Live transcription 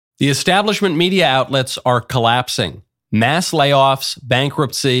The establishment media outlets are collapsing. Mass layoffs,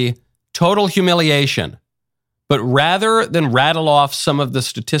 bankruptcy, total humiliation. But rather than rattle off some of the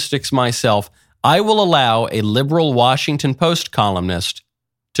statistics myself, I will allow a liberal Washington Post columnist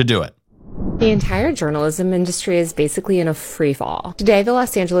to do it. The entire journalism industry is basically in a free fall. Today, the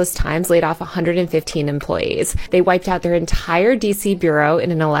Los Angeles Times laid off 115 employees. They wiped out their entire DC bureau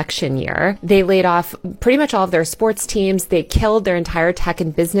in an election year. They laid off pretty much all of their sports teams. They killed their entire tech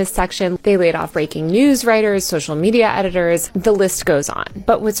and business section. They laid off breaking news writers, social media editors. The list goes on.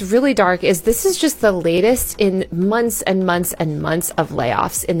 But what's really dark is this is just the latest in months and months and months of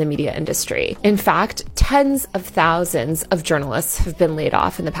layoffs in the media industry. In fact, tens of thousands of journalists have been laid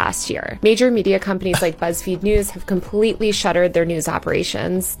off in the past year. Major media companies like BuzzFeed News have completely shuttered their news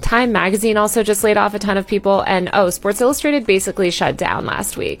operations. Time Magazine also just laid off a ton of people, and Sports Illustrated basically shut down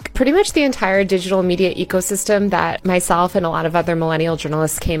last week. Pretty much the entire digital media ecosystem that myself and a lot of other millennial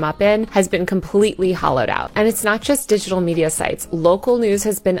journalists came up in has been completely hollowed out. And it's not just digital media sites. Local news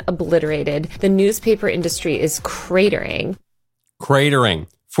has been obliterated. The newspaper industry is cratering. Cratering.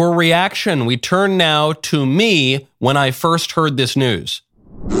 For reaction, we turn now to me when I first heard this news.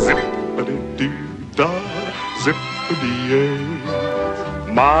 Zippity-doo-dah, zippity-yay.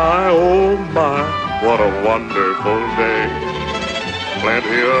 My, oh my, what a wonderful day.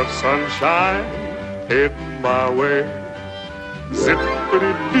 Plenty of sunshine heading my way.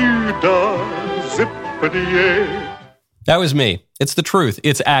 Zippity-doo-dah, zippity-yay. That was me. It's the truth.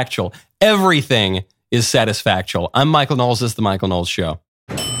 It's actual. Everything is satisfactual. I'm Michael Knowles. This is The Michael Knowles Show.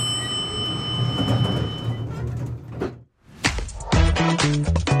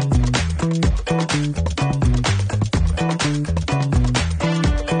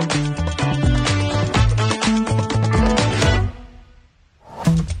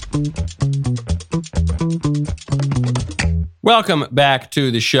 Welcome back to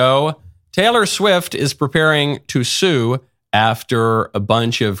the show. Taylor Swift is preparing to sue after a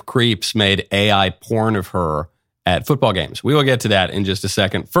bunch of creeps made AI porn of her at football games. We will get to that in just a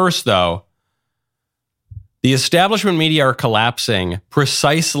second. First, though, the establishment media are collapsing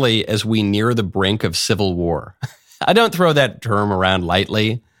precisely as we near the brink of civil war. I don't throw that term around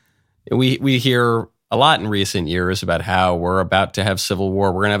lightly. We hear a lot in recent years about how we're about to have civil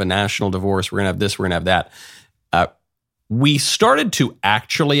war. We're going to have a national divorce. We're going to have this. We're going to have that. We started to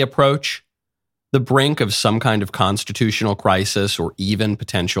actually approach the brink of some kind of constitutional crisis or even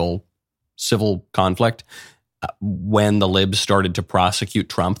potential civil conflict when the libs started to prosecute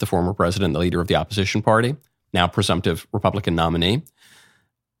Trump, the former president, the leader of the opposition party, now presumptive Republican nominee.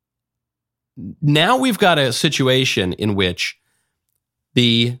 Now we've got a situation in which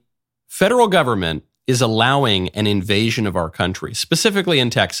the federal government is allowing an invasion of our country, specifically in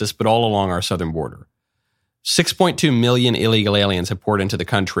Texas, but all along our southern border. 6.2 million illegal aliens have poured into the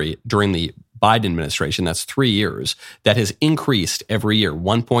country during the Biden administration. That's 3 years. That has increased every year.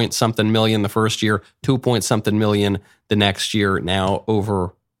 1 point something million the first year, 2 point something million the next year, now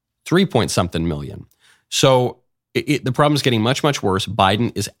over 3 point something million. So the problem is getting much, much worse.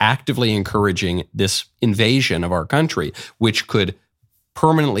 Biden is actively encouraging this invasion of our country, which could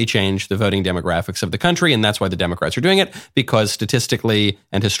permanently change the voting demographics of the country. And that's why the Democrats are doing it, because statistically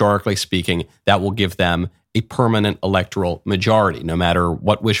and historically speaking, that will give them a permanent electoral majority, no matter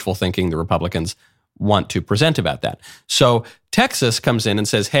what wishful thinking the Republicans want to present about that. So Texas comes in and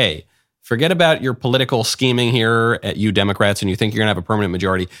says, hey, forget about your political scheming here at you Democrats and you think you're going to have a permanent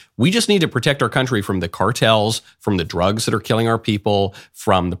majority. We just need to protect our country from the cartels, from the drugs that are killing our people,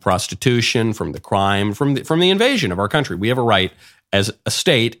 from the prostitution, from the crime, from the invasion of our country. We have a right as a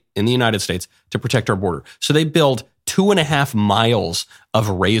state in the United States to protect our border. So they build 2.5 miles of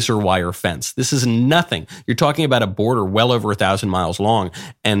razor wire fence. This is nothing. You're talking about a border well over 1,000 miles long,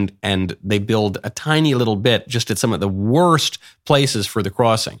 and they build a tiny little bit just at some of the worst places for the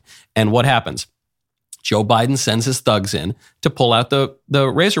crossing. And what happens? Joe Biden sends his thugs in to pull out the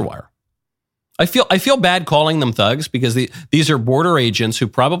razor wire. I feel bad calling them thugs because these are border agents who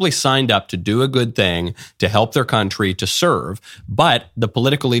probably signed up to do a good thing, to help their country, to serve. But the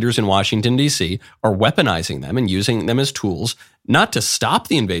political leaders in Washington, D.C. are weaponizing them and using them as tools, not to stop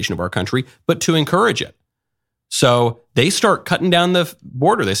the invasion of our country, but to encourage it. So they start cutting down the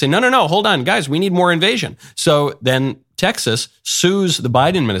border. They say, no, hold on, guys, we need more invasion. So then Texas sues the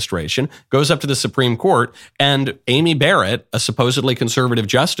Biden administration, goes up to the Supreme Court, and Amy Barrett, a supposedly conservative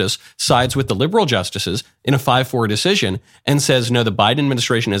justice, sides with the liberal justices in a 5-4 decision and says, no, the Biden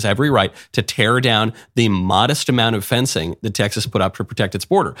administration has every right to tear down the modest amount of fencing that Texas put up to protect its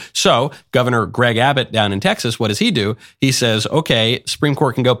border. So Governor Greg Abbott down in Texas, what does he do? He says, okay, Supreme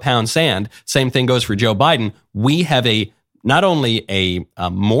Court can go pound sand. Same thing goes for Joe Biden. We have a not only a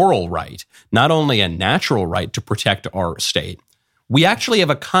moral right, not only a natural right to protect our state, we actually have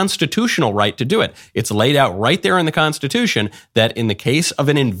a constitutional right to do it. It's laid out right there in the Constitution that in the case of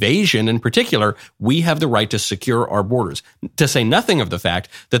an invasion in particular, we have the right to secure our borders, to say nothing of the fact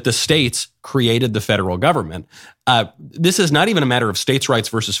that the states created the federal government. This is not even a matter of states' rights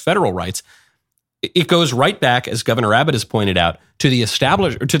versus federal rights. It goes right back, as Governor Abbott has pointed out, to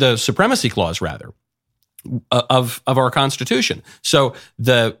the Supremacy Clause, rather, of our Constitution. So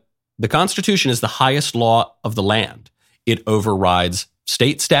the Constitution is the highest law of the land. It overrides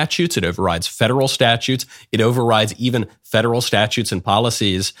state statutes. It overrides federal statutes. It overrides even federal statutes and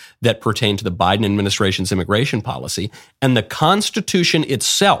policies that pertain to the Biden administration's immigration policy. And the Constitution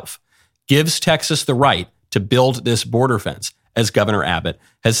itself gives Texas the right to build this border fence, as Governor Abbott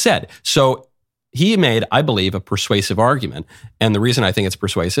has said. So he made, I believe, a persuasive argument. And the reason I think it's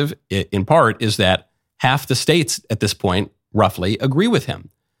persuasive, in part, is that half the states at this point, roughly, agree with him.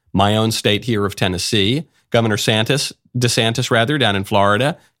 My own state here of Tennessee, Governor DeSantis, down in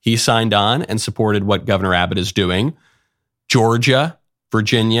Florida, he signed on and supported what Governor Abbott is doing. Georgia,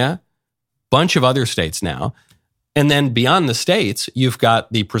 Virginia, bunch of other states now. And then beyond the states, you've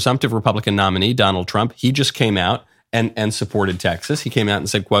got the presumptive Republican nominee, Donald Trump. He just came out and supported Texas. He came out and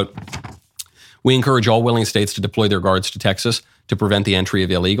said, quote, "We encourage all willing states to deploy their guards to Texas to prevent the entry of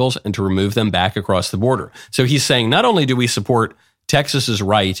illegals and to remove them back across the border." So he's saying not only do we support Texas's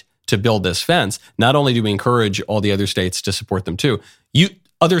right to build this fence, not only do we encourage all the other states to support them too,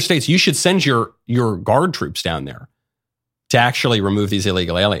 other states, you should send your guard troops down there to actually remove these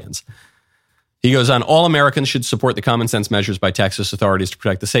illegal aliens. He goes on, "All Americans should support the common sense measures by Texas authorities to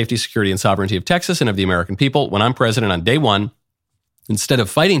protect the safety, security, and sovereignty of Texas and of the American people. When I'm president on day one, instead of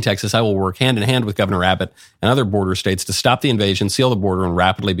fighting Texas, I will work hand in hand with Governor Abbott and other border states to stop the invasion, seal the border, and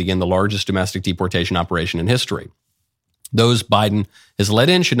rapidly begin the largest domestic deportation operation in history. Those Biden has let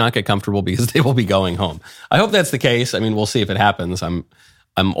in should not get comfortable because they will be going home." I hope that's the case. I mean, we'll see if it happens. I'm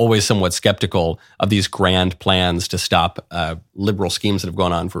always somewhat skeptical of these grand plans to stop liberal schemes that have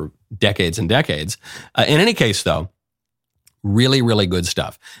gone on for decades and decades. In any case, though, really, really good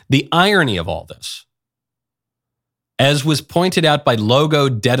stuff. The irony of all this, as was pointed out by Logo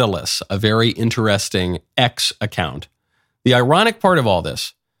Daedalus, a very interesting X account, the ironic part of all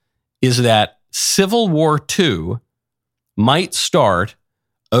this is that Civil War II might start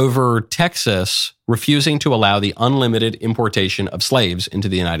over Texas refusing to allow the unlimited importation of slaves into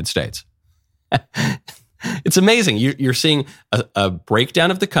the United States. It's amazing. You're seeing a breakdown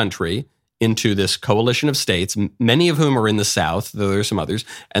of the country into this coalition of states, many of whom are in the South, though there's some others,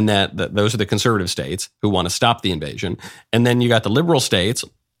 and that those are the conservative states who want to stop the invasion. And then you got the liberal states,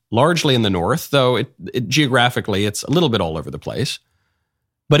 largely in the North, though it geographically it's a little bit all over the place.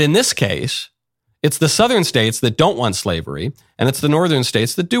 But in this case, it's the southern states that don't want slavery, and it's the northern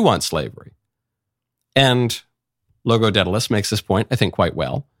states that do want slavery. And Logo Daedalus makes this point, I think, quite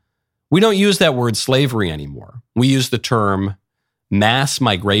well. We don't use that word slavery anymore. We use the term mass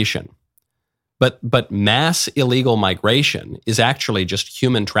migration. But mass illegal migration is actually just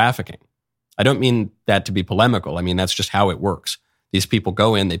human trafficking. I don't mean that to be polemical. I mean, that's just how it works. These people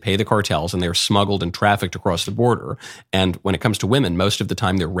go in, they pay the cartels, and they're smuggled and trafficked across the border. And when it comes to women, most of the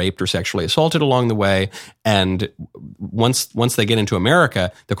time they're raped or sexually assaulted along the way. And once they get into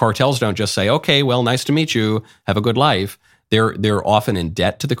America, the cartels don't just say, "Okay, well, nice to meet you. Have a good life." They're often in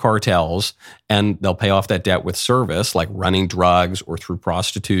debt to the cartels, and they'll pay off that debt with service, like running drugs or through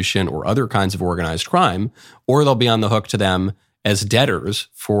prostitution or other kinds of organized crime, or they'll be on the hook to them as debtors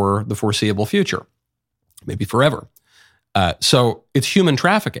for the foreseeable future, maybe forever. So it's human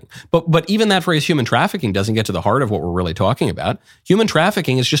trafficking. But even that phrase human trafficking doesn't get to the heart of what we're really talking about. Human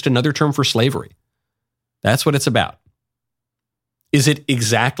trafficking is just another term for slavery. That's what it's about. Is it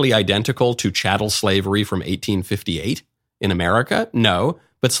exactly identical to chattel slavery from 1858 in America? No,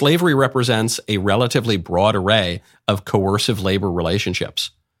 but slavery represents a relatively broad array of coercive labor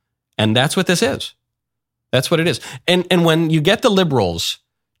relationships. And that's what this is. That's what it is. And when you get the liberals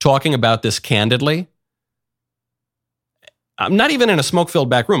talking about this candidly, I'm not even in a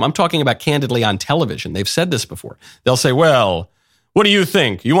smoke-filled back room. I'm talking about candidly on television. They've said this before. They'll say, "Well, what do you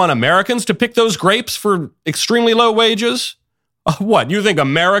think? You want Americans to pick those grapes for extremely low wages? What, you think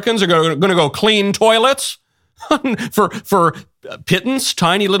Americans are going to go clean toilets for pittance,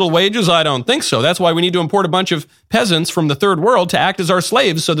 tiny little wages? I don't think so. That's why we need to import a bunch of peasants from the third world to act as our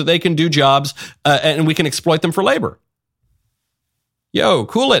slaves so that they can do jobs and we can exploit them for labor." Yo,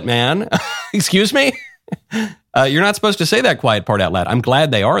 cool it, man. Excuse me? You're not supposed to say that quiet part out loud. I'm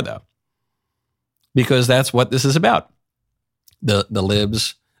glad they are, though, because that's what this is about. The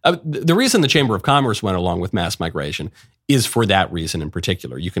libs. The reason the Chamber of Commerce went along with mass migration is for that reason in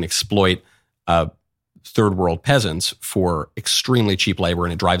particular. You can exploit third world peasants for extremely cheap labor,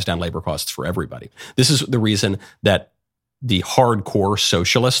 and it drives down labor costs for everybody. This is the reason that the hardcore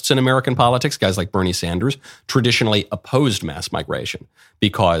socialists in American politics, guys like Bernie Sanders, traditionally opposed mass migration,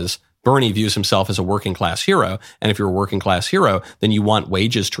 because Bernie views himself as a working class hero. And if you're a working class hero, then you want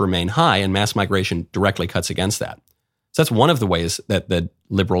wages to remain high, and mass migration directly cuts against that. So that's one of the ways that the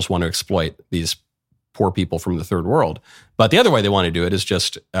liberals want to exploit these poor people from the third world. But the other way they want to do it is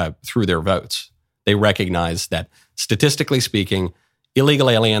just through their votes. They recognize that, statistically speaking, illegal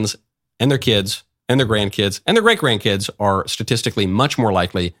aliens and their kids and their grandkids and their great-grandkids are statistically much more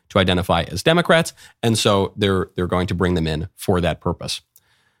likely to identify as Democrats, and so they're going to bring them in for that purpose.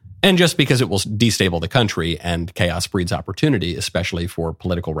 And just because it will destabilize the country, and chaos breeds opportunity, especially for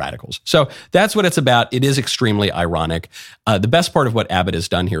political radicals. So that's what it's about. It is extremely ironic. The best part of what Abbott has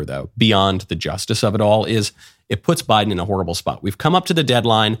done here, though, beyond the justice of it all, is it puts Biden in a horrible spot. We've come up to the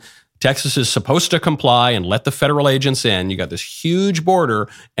deadline. Texas is supposed to comply and let the federal agents in. You got this huge border,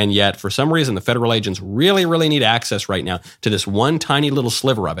 and yet for some reason the federal agents really, really need access right now to this one tiny little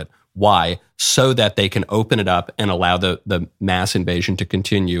sliver of it. Why? So that they can open it up and allow the mass invasion to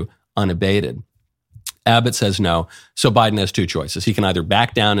continue unabated. Abbott says no. So Biden has two choices. He can either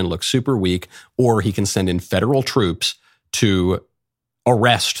back down and look super weak, or he can send in federal troops to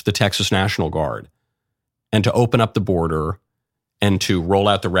arrest the Texas National Guard and to open up the border and to roll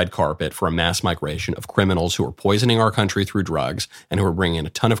out the red carpet for a mass migration of criminals who are poisoning our country through drugs and who are bringing in a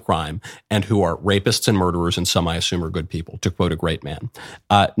ton of crime and who are rapists and murderers, and some I assume are good people, to quote a great man.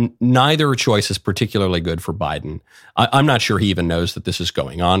 Neither choice is particularly good for Biden. I'm not sure he even knows that this is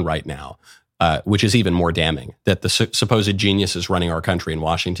going on right now, which is even more damning, that the supposed geniuses running our country in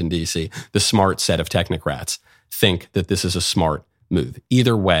Washington, D.C., the smart set of technocrats, think that this is a smart move.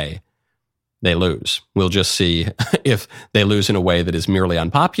 Either way, they lose. We'll just see if they lose in a way that is merely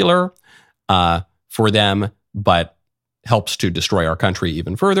unpopular for them, but helps to destroy our country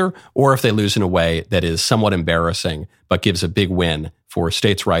even further, or if they lose in a way that is somewhat embarrassing, but gives a big win for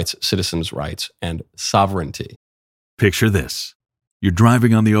states' rights, citizens' rights, and sovereignty. Picture this. You're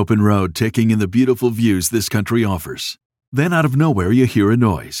driving on the open road, taking in the beautiful views this country offers. Then out of nowhere, you hear a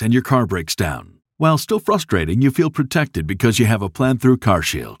noise and your car breaks down. While still frustrating, you feel protected because you have a plan through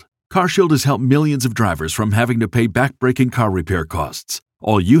CarShield. CarShield has helped millions of drivers from having to pay back-breaking car repair costs.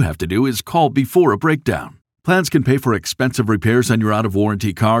 All you have to do is call before a breakdown. Plans can pay for expensive repairs on your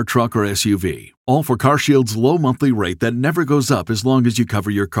out-of-warranty car, truck, or SUV. All for CarShield's low monthly rate that never goes up as long as you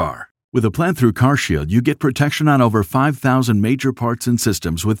cover your car. With a plan through CarShield, you get protection on over 5,000 major parts and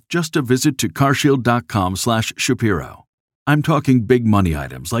systems with just a visit to carshield.com/Shapiro. I'm talking big money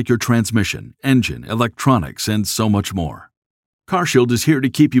items like your transmission, engine, electronics, and so much more. CarShield is here to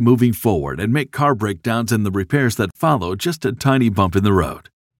keep you moving forward and make car breakdowns and the repairs that follow just a tiny bump in the road.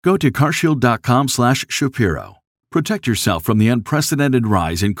 Go to carshield.com/Shapiro. Protect yourself from the unprecedented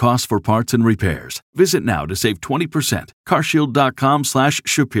rise in costs for parts and repairs. Visit now to save 20%.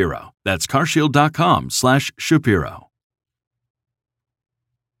 carshield.com/Shapiro. That's carshield.com/Shapiro.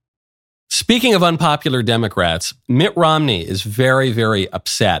 Speaking of unpopular Democrats, Mitt Romney is very, very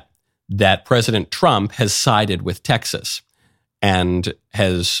upset that President Trump has sided with Texas and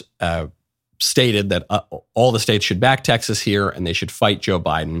has stated that all the states should back Texas here and they should fight Joe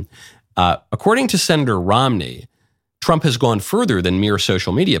Biden. According to Senator Romney, Trump has gone further than mere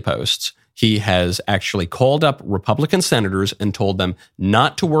social media posts. He has actually called up Republican senators and told them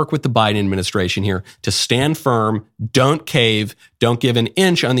not to work with the Biden administration here, to stand firm, don't cave, don't give an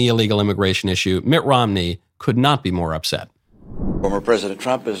inch on the illegal immigration issue. Mitt Romney could not be more upset. Former President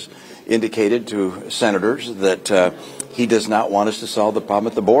Trump has indicated to senators that he does not want us to solve the problem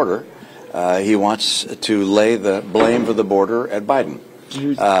at the border. He wants to lay the blame for the border at Biden.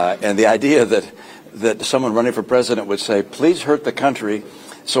 And the idea that someone running for president would say, please hurt the country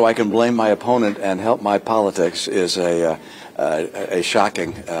so I can blame my opponent and help my politics is a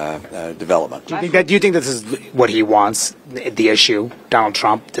shocking development. Do you think this is what he wants, the issue, Donald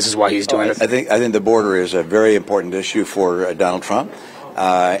Trump? This is why he's doing it? I think the border is a very important issue for Donald Trump.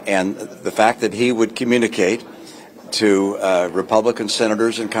 And the fact that he would communicate to Republican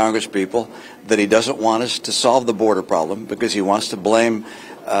senators and congresspeople that he doesn't want us to solve the border problem because he wants to blame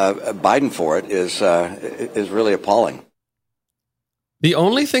Biden for it is really appalling. The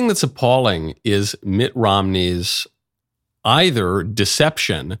only thing that's appalling is Mitt Romney's either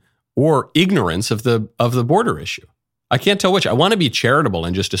deception or ignorance of the border issue. I can't tell which. I want to be charitable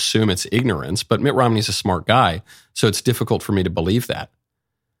and just assume it's ignorance, but Mitt Romney's a smart guy, so it's difficult for me to believe that.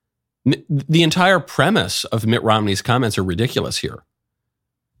 The entire premise of Mitt Romney's comments are ridiculous here.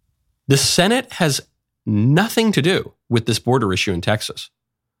 The Senate has nothing to do with this border issue in Texas.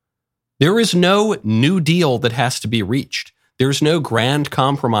 There is no new deal that has to be reached. There's no grand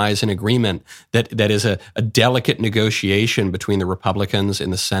compromise and agreement that is a delicate negotiation between the Republicans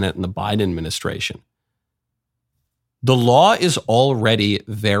in the Senate and the Biden administration. The law is already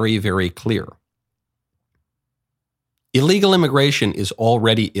very, very clear. Illegal immigration is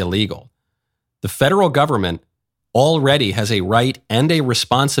already illegal. The federal government already has a right and a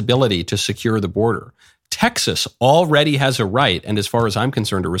responsibility to secure the border. Texas already has a right, and as far as I'm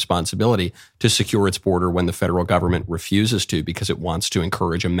concerned, a responsibility to secure its border when the federal government refuses to because it wants to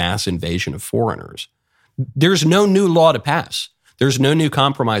encourage a mass invasion of foreigners. There's no new law to pass. There's no new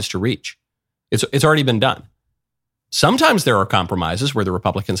compromise to reach. It's already been done. Sometimes there are compromises where the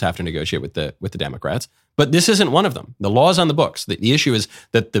Republicans have to negotiate with the Democrats, but this isn't one of them. The law is on the books. The issue is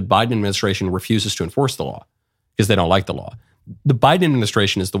that the Biden administration refuses to enforce the law because they don't like the law. The Biden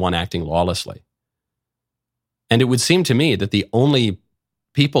administration is the one acting lawlessly. And it would seem to me that the only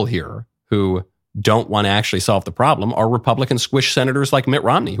people here who don't want to actually solve the problem are Republican squish senators like Mitt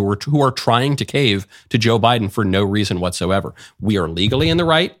Romney, who are trying to cave to Joe Biden for no reason whatsoever. We are legally in the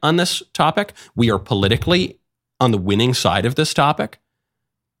right on this topic. We are politically on the winning side of this topic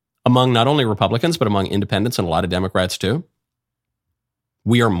among not only Republicans, but among independents and a lot of Democrats too.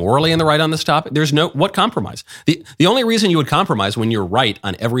 We are morally in the right on this topic. There's what compromise? The only reason you would compromise when you're right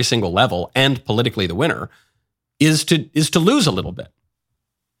on every single level and politically the winner is to lose a little bit,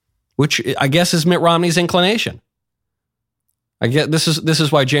 which I guess is Mitt Romney's inclination. I get this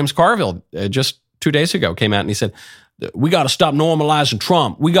is why James Carville just 2 days ago came out and he said, we got to stop normalizing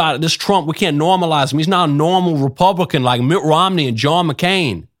Trump. We can't normalize him. He's not a normal Republican like Mitt Romney and John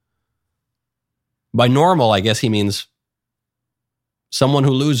McCain. By normal, I guess he means someone who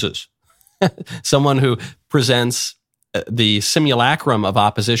loses, someone who presents the simulacrum of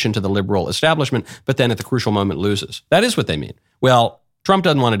opposition to the liberal establishment, but then at the crucial moment loses. That is what they mean. Well, Trump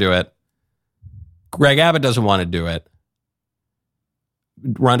doesn't want to do it. Greg Abbott doesn't want to do it.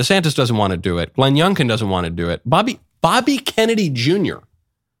 Ron DeSantis doesn't want to do it. Glenn Youngkin doesn't want to do it. Bobby Kennedy Jr.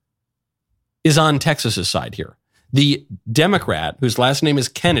 is on Texas's side here. The Democrat, whose last name is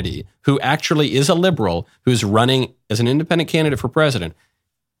Kennedy, who actually is a liberal, who's running as an independent candidate for president,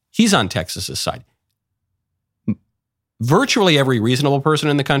 he's on Texas's side. Virtually every reasonable person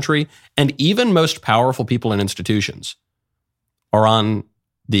in the country, and even most powerful people and institutions, are on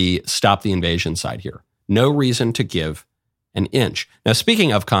the stop the invasion side here. No reason to give an inch. Now,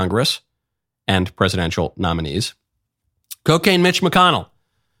 speaking of Congress and presidential nominees, Cocaine Mitch McConnell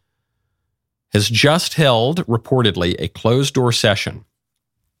has just held, reportedly, a closed-door session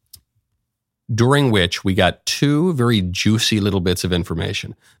during which we got 2 very juicy little bits of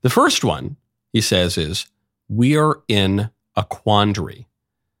information. The first one, he says, is we are in a quandary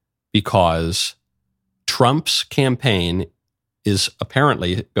because Trump's campaign is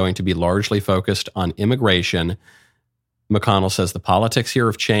apparently going to be largely focused on immigration. McConnell says the politics here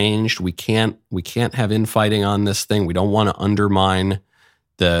have changed. We can't have infighting on this thing. We don't want to undermine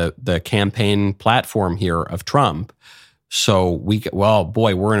the campaign platform here of Trump. So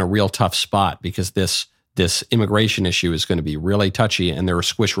we're in a real tough spot because this immigration issue is going to be really touchy, and there are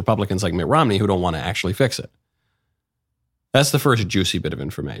squish Republicans like Mitt Romney who don't want to actually fix it. That's the first juicy bit of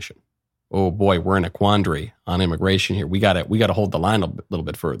information. Oh boy, we're in a quandary on immigration here. We got to hold the line a little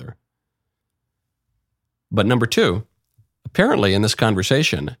bit further. But number 2, apparently in this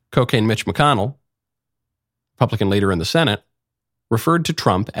conversation, Cocaine Mitch McConnell, Republican leader in the Senate, referred to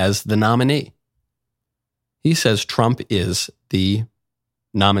Trump as the nominee. He says Trump is the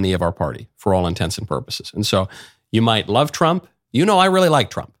nominee of our party for all intents and purposes. And so you might love Trump. You know I really like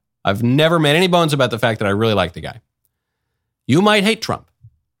Trump. I've never made any bones about the fact that I really like the guy. You might hate Trump,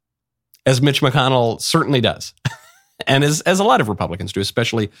 as Mitch McConnell certainly does, and as a lot of Republicans do,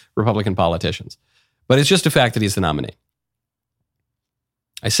 especially Republican politicians. But it's just a fact that he's the nominee.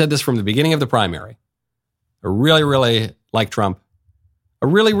 I said this from the beginning of the primary. I really, really like Trump. I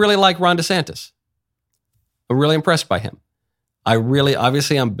really, really like Ron DeSantis. I'm really impressed by him.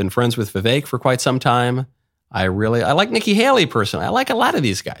 Obviously, I've been friends with Vivek for quite some time. I like Nikki Haley personally. I like a lot of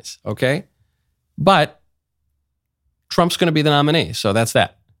these guys, okay? But Trump's going to be the nominee, so that's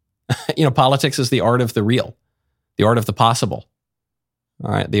that. Politics is the art of the real, the art of the possible.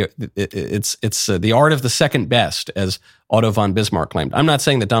 All right, it's the art of the second best, as Otto von Bismarck claimed. I'm not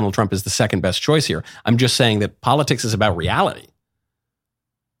saying that Donald Trump is the second best choice here. I'm just saying that politics is about reality.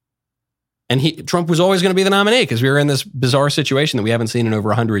 And Trump was always going to be the nominee because we were in this bizarre situation that we haven't seen in over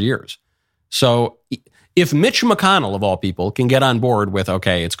 100 years. So if Mitch McConnell, of all people, can get on board with,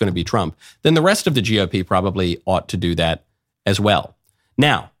 okay, it's going to be Trump, then the rest of the GOP probably ought to do that as well.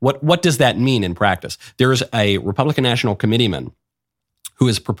 Now, what does that mean in practice? There's a Republican National Committeeman who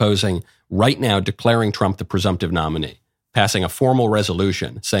is proposing right now declaring Trump the presumptive nominee, passing a formal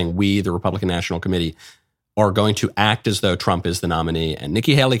resolution saying we, the Republican National Committee, are going to act as though Trump is the nominee, and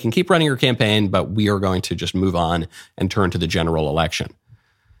Nikki Haley can keep running her campaign, but we are going to just move on and turn to the general election.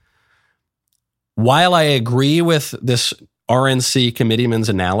 While I agree with this RNC committeeman's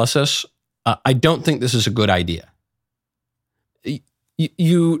analysis, I don't think this is a good idea.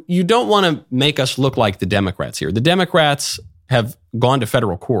 You don't want to make us look like the Democrats here. The Democrats have gone to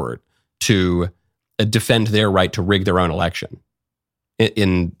federal court to defend their right to rig their own election.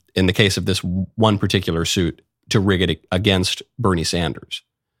 In the case of this one particular suit, to rig it against Bernie Sanders.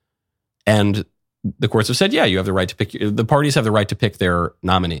 And the courts have said, yeah, you have the right to pick, the parties have the right to pick their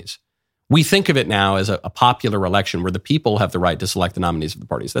nominees. We think of it now as a popular election where the people have the right to select the nominees of the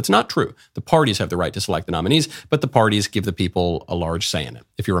parties. That's not true. The parties have the right to select the nominees, but the parties give the people a large say in it,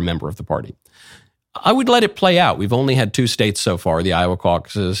 if you're a member of the party. I would let it play out. We've only had 2 states so far, the Iowa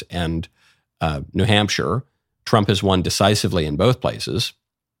caucuses and New Hampshire. Trump has won decisively in both places.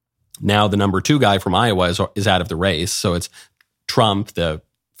 Now the number 2 guy from Iowa is out of the race. So it's Trump, the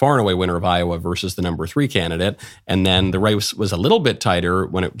far and away winner of Iowa, versus the number 3 candidate. And then the race was a little bit tighter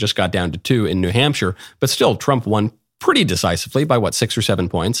when it just got down to 2 in New Hampshire. But still, Trump won pretty decisively by 6 or 7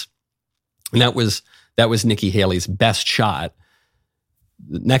 points. And that was Nikki Haley's best shot.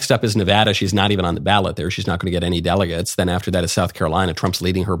 Next up is Nevada. She's not even on the ballot there. She's not going to get any delegates. Then after that is South Carolina. Trump's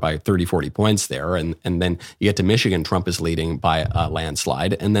leading her by 30, 40 points there. And then you get to Michigan. Trump is leading by a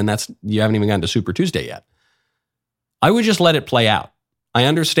landslide. And then you haven't even gotten to Super Tuesday yet. I would just let it play out. I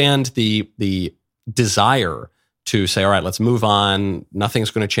understand the desire to say, all right, let's move on.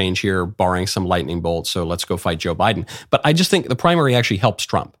 Nothing's going to change here, barring some lightning bolt. So let's go fight Joe Biden. But I just think the primary actually helps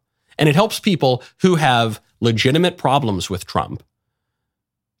Trump. And it helps people who have legitimate problems with Trump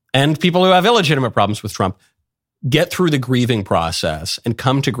and people who have illegitimate problems with Trump get through the grieving process and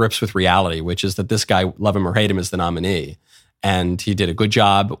come to grips with reality, which is that this guy, love him or hate him, is the nominee. And he did a good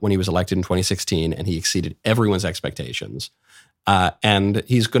job when he was elected in 2016, and he exceeded everyone's expectations. And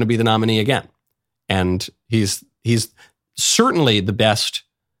he's going to be the nominee again. And he's certainly the best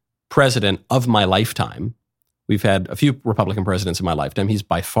president of my lifetime. We've had a few Republican presidents in my lifetime. He's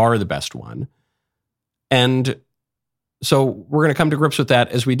by far the best one. And so we're going to come to grips with that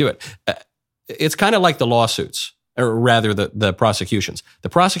as we do it. It's kind of like the lawsuits, or rather the prosecutions. The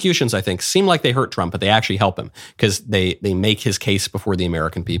prosecutions, I think, seem like they hurt Trump, but they actually help him because they make his case before the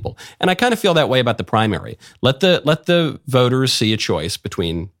American people. And I kind of feel that way about the primary. Let the voters see a choice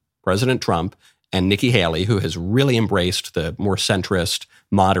between President Trump and Nikki Haley, who has really embraced the more centrist,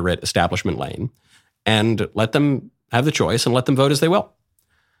 moderate establishment lane, and let them have the choice and let them vote as they will.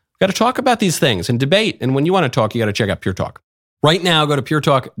 We've got to talk about these things and debate. And when you want to talk, you got to check out Pure Talk. Right now, go to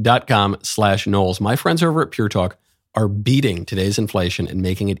puretalk.com/Knowles. My friends over at Pure Talk are beating today's inflation and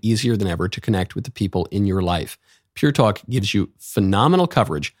making it easier than ever to connect with the people in your life. Pure Talk gives you phenomenal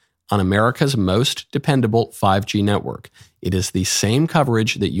coverage on America's most dependable 5G network. It is the same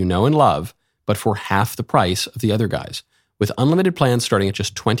coverage that you know and love, but for half the price of the other guys. With unlimited plans starting at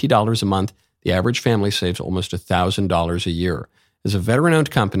just $20 a month, the average family saves almost $1,000 a year. As a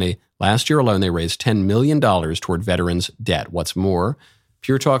veteran-owned company, last year alone, they raised $10 million toward veterans' debt. What's more,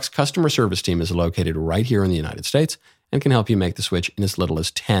 Pure Talk's customer service team is located right here in the United States and can help you make the switch in as little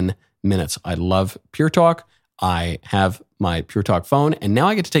as 10 minutes. I love Pure Talk. I have my Pure Talk phone, and now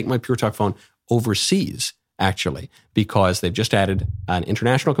I get to take my Pure Talk phone overseas, actually, because they've just added an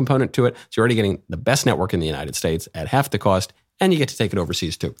international component to it. So you're already getting the best network in the United States at half the cost, and you get to take it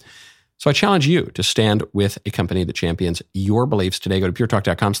overseas too. So I challenge you to stand with a company that champions your beliefs today. Go to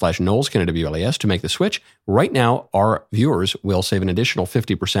puretalk.com/Knowles, KNWLES, to make the switch. Right now, our viewers will save an additional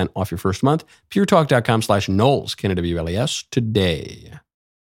 50% off your first month. puretalk.com/Knowles, KNWLES, today.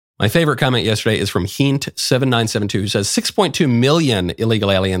 My favorite comment yesterday is from Heent7972, who says 6.2 million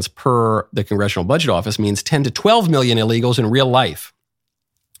illegal aliens per the Congressional Budget Office means 10 to 12 million illegals in real life.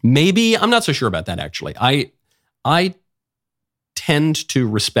 Maybe, I'm not so sure about that, actually. I tend to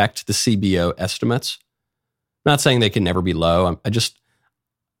respect the CBO estimates. I'm not saying they can never be low.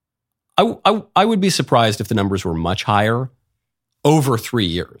 I would be surprised if the numbers were much higher over 3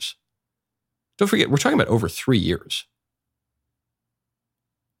 years. Don't forget, we're talking about over 3 years.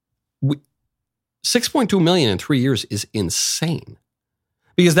 6.2 million in 3 years is insane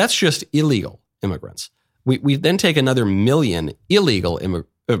because that's just illegal immigrants. We then take another million legal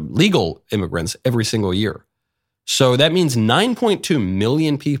immigrants every single year. So that means 9.2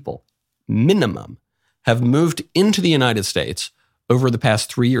 million people, minimum, have moved into the United States over the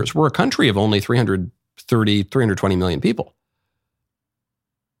past 3 years. We're a country of only 320 million people.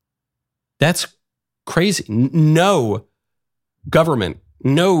 That's crazy. No government,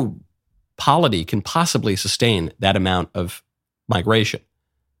 no polity can possibly sustain that amount of migration.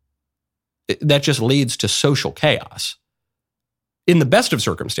 That just leads to social chaos. In the best of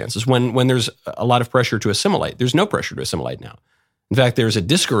circumstances, when there's a lot of pressure to assimilate, there's no pressure to assimilate now. In fact, there's a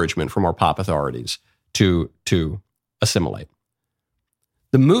discouragement from our pop authorities to assimilate.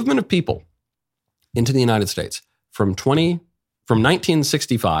 The movement of people into the United States from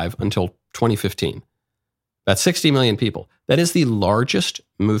 1965 until 2015, about 60 million people. That is the largest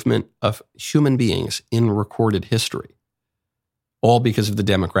movement of human beings in recorded history, all because of the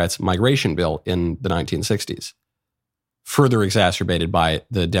Democrats' migration bill in the 1960s, further exacerbated by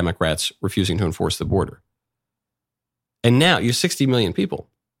the Democrats refusing to enforce the border. And now you're 60 million people.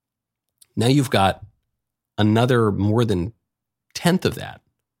 Now you've got another more than 1/10 of that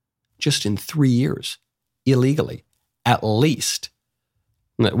just in 3 years, illegally, at least.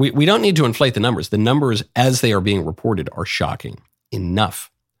 We don't need to inflate the numbers. The numbers as they are being reported are shocking enough.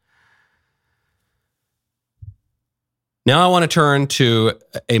 Now I want to turn to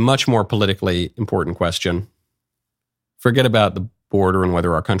a much more politically important question. Forget about the border and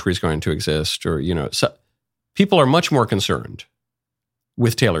whether our country is going to exist, or, so people are much more concerned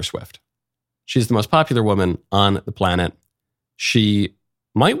with Taylor Swift. She's the most popular woman on the planet. She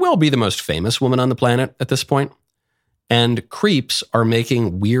might well be the most famous woman on the planet at this point. And creeps are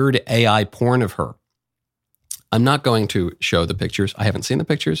making weird AI porn of her. I'm not going to show the pictures. I haven't seen the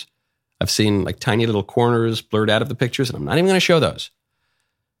pictures. I've seen like tiny little corners blurred out of the pictures, and I'm not even going to show those.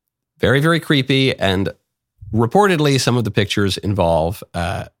 Very, very creepy. And reportedly, some of the pictures involve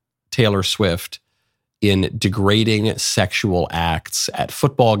Taylor Swift in degrading sexual acts at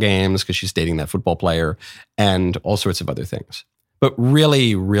football games because she's dating that football player, and all sorts of other things. But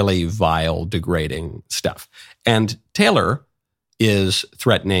really, really vile, degrading stuff. And Taylor is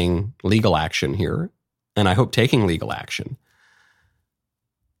threatening legal action here, and I hope taking legal action.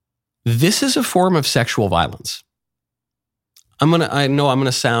 This is a form of sexual violence. I know I'm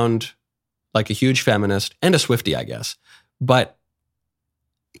gonna sound like a huge feminist and a Swiftie, I guess, but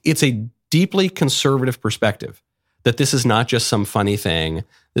it's a deeply conservative perspective that this is not just some funny thing.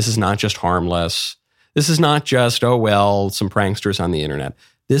 This is not just harmless. This is not just, some pranksters on the internet.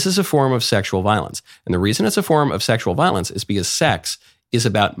 This is a form of sexual violence. And the reason it's a form of sexual violence is because sex is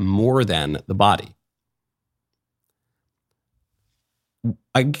about more than the body.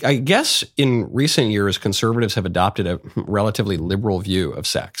 I guess in recent years, conservatives have adopted a relatively liberal view of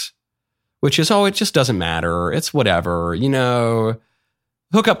sex, which is, it just doesn't matter. It's whatever,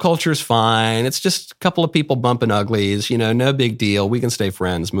 hookup culture is fine. It's just a couple of people bumping uglies, no big deal. We can stay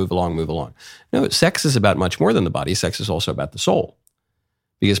friends, move along. No, sex is about much more than the body. Sex is also about the soul.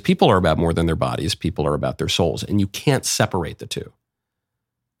 Because people are about more than their bodies. People are about their souls. And you can't separate the two.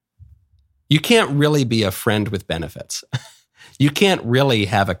 You can't really be a friend with benefits. You can't really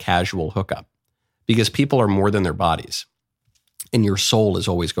have a casual hookup because people are more than their bodies. And your soul is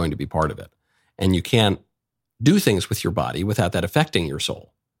always going to be part of it. And you can't do things with your body without that affecting your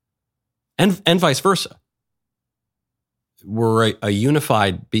soul. And vice versa. We're a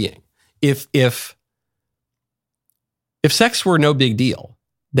unified being. If sex were no big deal,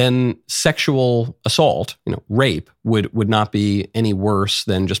 then sexual assault, rape, would not be any worse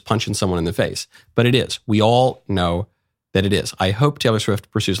than just punching someone in the face. But it is. We all know that it is. I hope Taylor Swift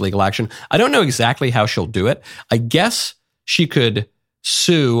pursues legal action. I don't know exactly how she'll do it. I guess she could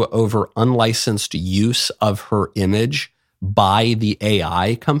sue over unlicensed use of her image by the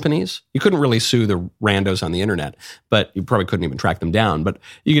AI companies. You couldn't really sue the randos on the internet, but you probably couldn't even track them down. But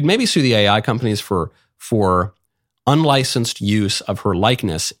you could maybe sue the AI companies for unlicensed use of her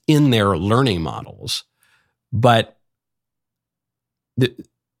likeness in their learning models. But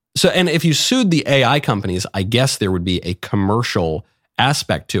and if you sued the AI companies, I guess there would be a commercial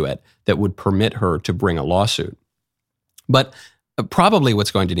aspect to it that would permit her to bring a lawsuit. But probably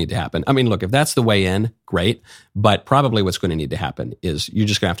what's going to need to happen, look, if that's the way in, great. But probably what's going to need to happen is you're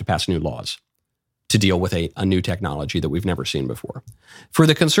just going to have to pass new laws to deal with a new technology that we've never seen before. For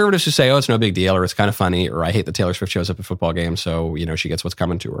the conservatives who say, it's no big deal, or it's kind of funny, or I hate that Taylor Swift shows up at football games, so, she gets what's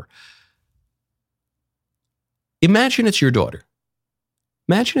coming to her. Imagine it's your daughter.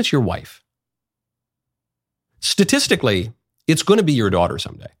 Imagine it's your wife. Statistically, it's going to be your daughter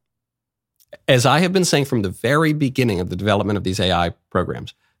someday. As I have been saying from the very beginning of the development of these AI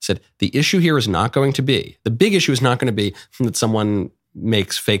programs, said the issue here is not going to be, the big issue is not going to be that someone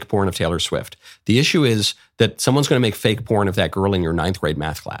makes fake porn of Taylor Swift. The issue is that someone's going to make fake porn of that girl in your 9th grade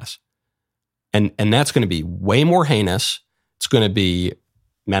math class. And that's going to be way more heinous. It's going to be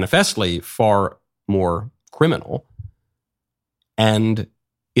manifestly far more criminal. And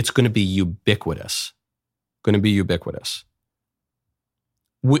it's going to be ubiquitous.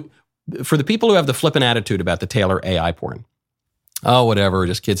 For the people who have the flippant attitude about the Taylor AI porn, oh, whatever,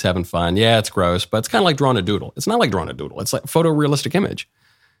 just kids having fun. Yeah, it's gross, but it's kind of like drawing a doodle. It's not like drawing a doodle. It's like photorealistic image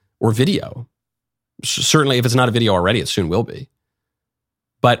or video. Certainly, if it's not a video already, it soon will be.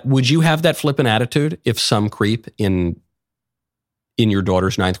 But would you have that flippant attitude if some creep in your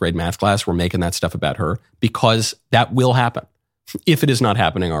daughter's 9th grade math class were making that stuff about her? Because that will happen if it is not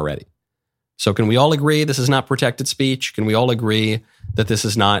happening already. So can we all agree this is not protected speech? Can we all agree that this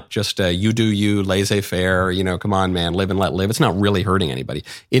is not just a you do you, laissez-faire, come on, man, live and let live? It's not really hurting anybody.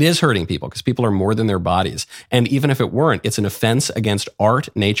 It is hurting people because people are more than their bodies. And even if it weren't, it's an offense against art,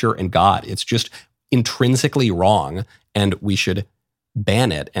 nature, and God. It's just intrinsically wrong, and we should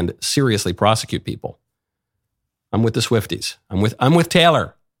ban it and seriously prosecute people. I'm with the Swifties. I'm with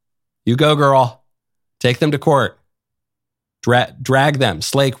Taylor. You go, girl. Take them to court. Drag them.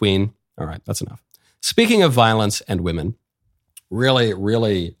 Slay queen. All right, that's enough. Speaking of violence and women, really,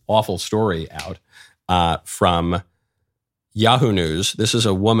 really awful story out from Yahoo News. This is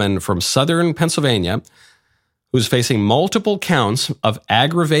a woman from southern Pennsylvania who's facing multiple counts of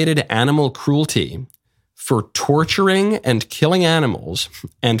aggravated animal cruelty for torturing and killing animals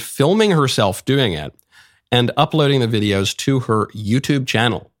and filming herself doing it and uploading the videos to her YouTube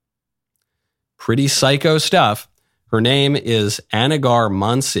channel. Pretty psycho stuff. Her name is Anagar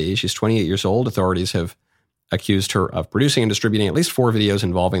Mansi. She's 28 years old. Authorities have accused her of producing and distributing at least 4 videos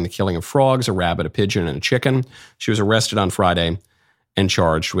involving the killing of frogs, a rabbit, a pigeon, and a chicken. She was arrested on Friday and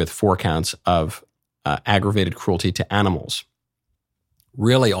charged with 4 counts of aggravated cruelty to animals.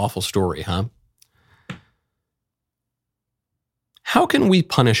 Really awful story, huh? How can we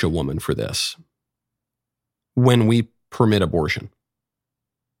punish a woman for this when we permit abortion?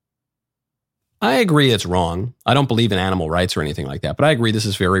 I agree it's wrong. I don't believe in animal rights or anything like that, but I agree this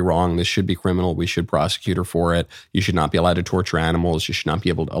is very wrong. This should be criminal. We should prosecute her for it. You should not be allowed to torture animals. You should not be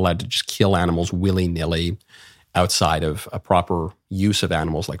allowed to just kill animals willy-nilly outside of a proper use of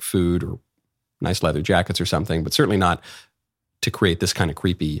animals like food or nice leather jackets or something, but certainly not to create this kind of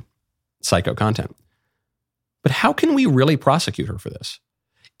creepy psycho content. But how can we really prosecute her for this?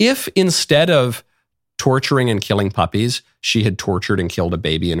 If instead of torturing and killing puppies, she had tortured and killed a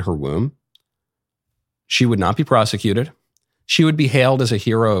baby in her womb, she would not be prosecuted. She would be hailed as a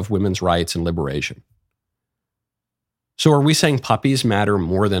hero of women's rights and liberation. So are we saying puppies matter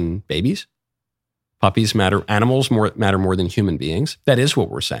more than babies? Animals matter more than human beings? That is what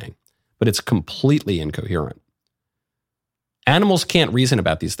we're saying, but it's completely incoherent. Animals can't reason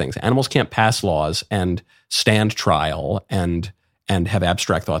about these things. Animals can't pass laws and stand trial and have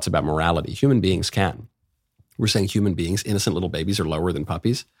abstract thoughts about morality. Human beings can. We're saying human beings, innocent little babies, are lower than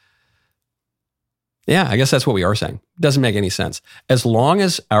puppies. Yeah, I guess that's what we are saying. It doesn't make any sense. As long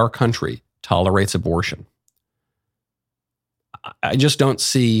as our country tolerates abortion, I just don't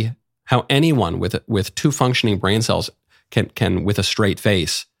see how anyone with 2 functioning brain cells can with a straight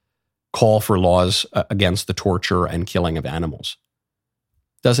face, call for laws against the torture and killing of animals.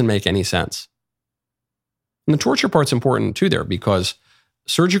 Doesn't make any sense. And the torture part's important too there because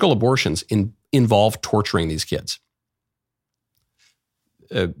surgical abortions involve torturing these kids.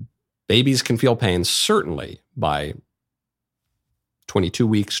 Babies can feel pain certainly by 22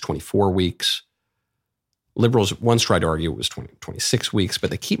 weeks, 24 weeks. Liberals once tried to argue it was 26 weeks, but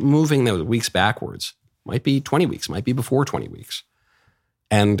they keep moving those weeks backwards. Might be 20 weeks, might be before 20 weeks.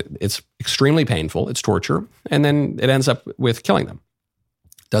 And it's extremely painful. It's torture. And then it ends up with killing them.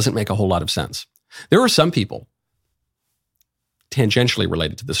 Doesn't make a whole lot of sense. There are some people, tangentially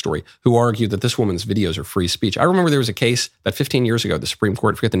related to this story, who argue that this woman's videos are free speech. I remember there was a case about 15 years ago, the Supreme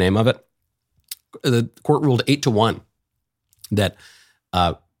Court, I forget the name of it. The court ruled 8-1 that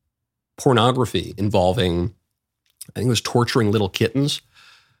pornography involving, I think it was torturing little kittens,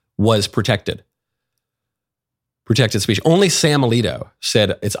 was protected speech. Only Sam Alito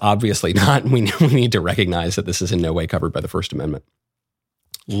said it's obviously not. We need to recognize that this is in no way covered by the First Amendment.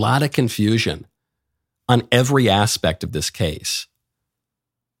 A lot of confusion on every aspect of this case.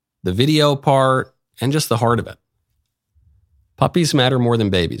 The video part and just the heart of it. Puppies matter more than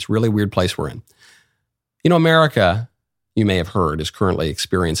babies. Really weird place we're in. America, you may have heard, is currently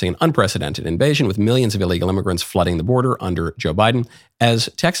experiencing an unprecedented invasion with millions of illegal immigrants flooding the border under Joe Biden. As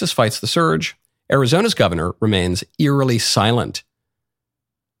Texas fights the surge, Arizona's governor remains eerily silent.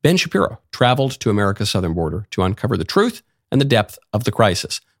 Ben Shapiro traveled to America's southern border to uncover the truth and the depth of the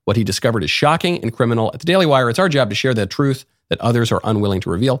crisis. What he discovered is shocking and criminal. At the Daily Wire, it's our job to share that truth that others are unwilling to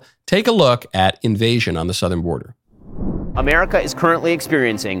reveal. Take a look at Invasion on the southern border. America is currently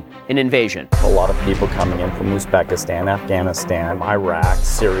experiencing an invasion. A lot of people coming in from Uzbekistan, Afghanistan, Iraq,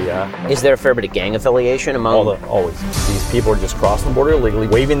 Syria. Is there a fair bit of gang affiliation among... Always. These people are just crossing the border illegally,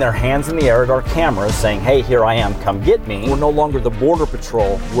 waving their hands in the air at our cameras, saying, hey, here I am, come get me. We're no longer the border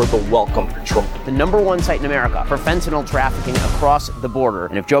patrol, we're the welcome patrol. The #1 site in America for fentanyl trafficking across the border.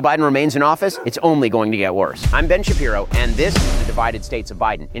 And if Joe Biden remains in office, it's only going to get worse. I'm Ben Shapiro, and this is the divided states of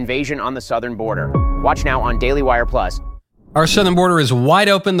Biden. Invasion on the southern border. Watch now on Daily Wire Plus. Our southern border is wide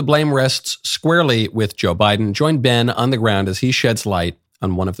open. The blame rests squarely with Joe Biden. Join Ben on the ground as he sheds light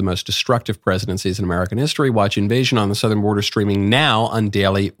on one of the most destructive presidencies in American history. Watch Invasion on the Southern Border streaming now on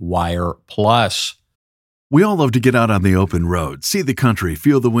Daily Wire Plus. We all love to get out on the open road, see the country,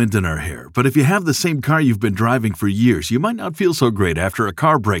 feel the wind in our hair. But if you have the same car you've been driving for years, you might not feel so great after a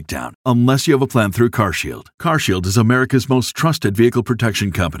car breakdown, unless you have a plan through CarShield. CarShield is America's most trusted vehicle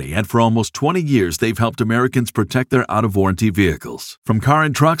protection company, and for almost 20 years, they've helped Americans protect their out-of-warranty vehicles. From car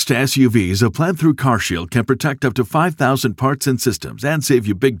and trucks to SUVs, a plan through CarShield can protect up to 5,000 parts and systems and save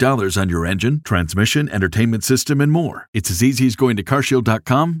you big dollars on your engine, transmission, entertainment system, and more. It's as easy as going to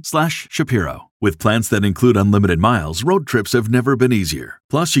carshield.com/Shapiro. With plans that include unlimited miles, road trips have never been easier.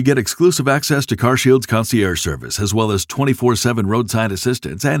 Plus, you get exclusive access to CarShield's concierge service, as well as 24/7 roadside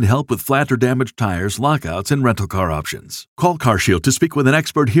assistance and help with flat or damaged tires, lockouts, and rental car options. Call CarShield to speak with an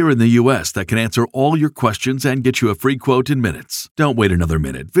expert here in the U.S. that can answer all your questions and get you a free quote in minutes. Don't wait another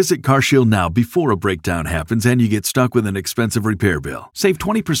minute. Visit CarShield now before a breakdown happens and you get stuck with an expensive repair bill. Save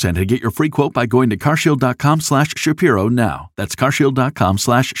 20% and get your free quote by going to carshield.com/Shapiro now. That's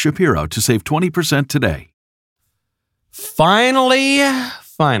carshield.com/Shapiro to save 20% today. Finally,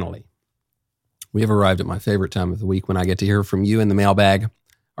 we have arrived at my favorite time of the week when I get to hear from you in the mailbag.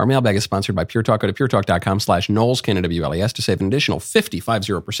 Our mailbag is sponsored by Pure Talk. Go to puretalk.com/Knowles, KNWLES, to save an additional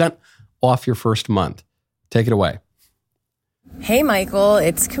 50% off your first month. Take it away. Hey, Michael,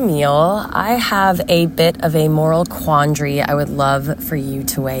 it's Camille. I have a bit of a moral quandary I would love for you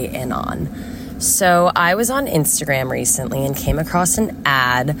to weigh in on. So I was on Instagram recently and came across an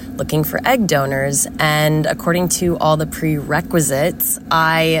ad looking for egg donors, and according to all the prerequisites,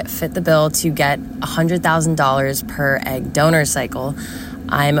 I fit the bill to get $100,000 per egg donor cycle.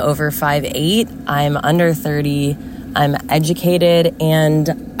 I'm over 5'8", I'm under 30, I'm educated,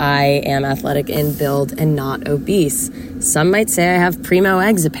 and I am athletic in build and not obese. Some might say I have primo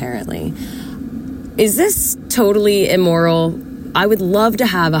eggs, apparently. Is this totally immoral? I would love to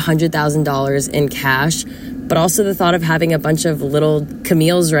have $100,000 in cash, but also the thought of having a bunch of little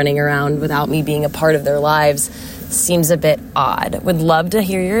Camilles running around without me being a part of their lives seems a bit odd. Would love to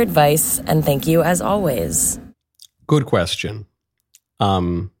hear your advice, and thank you as always. Good question.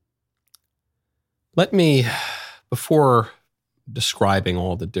 Let me, before describing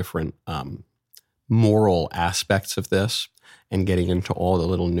all the different moral aspects of this and getting into all the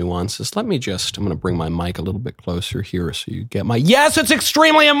little nuances, I'm going to bring my mic a little bit closer here so you get my, yes, it's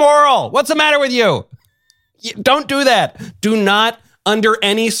extremely immoral. What's the matter with you? Don't do that. Do not, under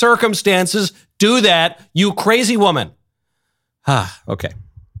any circumstances, do that, you crazy woman. Okay.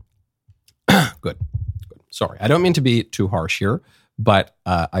 Good. Sorry. I don't mean to be too harsh here, but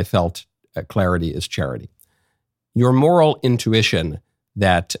I felt clarity is charity. Your moral intuition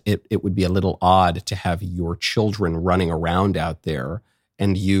that it would be a little odd to have your children running around out there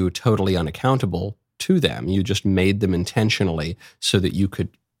and you totally unaccountable to them. You just made them intentionally so that you could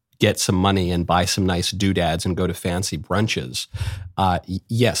get some money and buy some nice doodads and go to fancy brunches.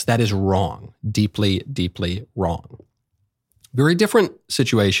 Yes, that is wrong. Deeply, deeply wrong. Very different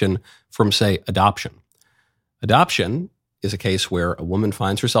situation from, say, adoption. Adoption is a case where a woman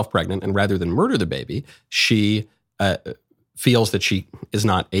finds herself pregnant, and rather than murder the baby, she feels that she is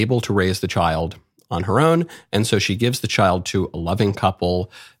not able to raise the child on her own, and so she gives the child to a loving couple.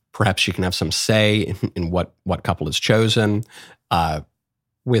 Perhaps she can have some say in what couple is chosen.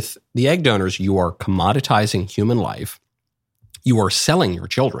 With the egg donors, you are commoditizing human life. You are selling your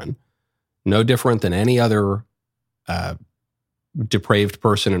children, no different than any other depraved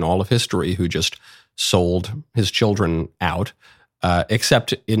person in all of history who just sold his children out,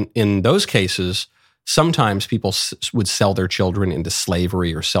 except in those cases, sometimes people would sell their children into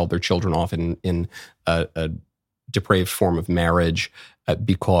slavery or sell their children off in a depraved form of marriage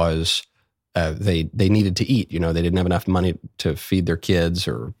because they needed to eat. They didn't have enough money to feed their kids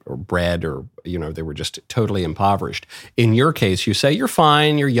or bread, or they were just totally impoverished. In your case, you say you're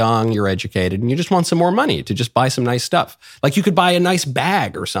fine, you're young, you're educated, and you just want some more money to just buy some nice stuff. Like you could buy a nice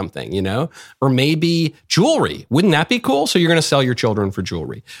bag or something, or maybe jewelry. Wouldn't that be cool? So you're going to sell your children for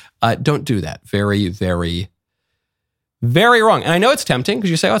jewelry. Don't do that. Very, very, very wrong. And I know it's tempting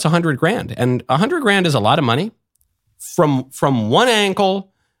because you say, oh, it's $100,000. And $100,000 is a lot of money from one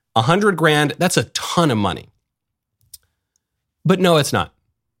ankle, $100,000, that's a ton of money. But no, it's not.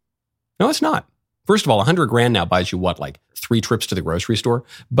 No, it's not. First of all, $100,000 now buys you what, like 3 trips to the grocery store?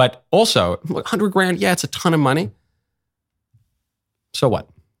 But also, $100,000, yeah, it's a ton of money. So what?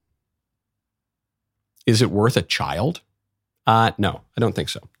 Is it worth a child? No, I don't think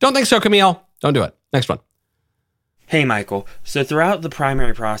so. Don't think so, Camille. Don't do it. Next one. Hey, Michael. So throughout the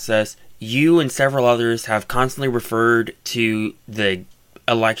primary process, you and several others have constantly referred to the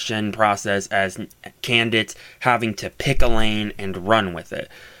election process as candidates having to pick a lane and run with it.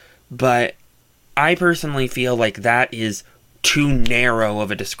 But I personally feel like that is too narrow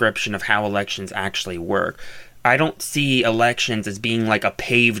of a description of how elections actually work. I don't see elections as being like a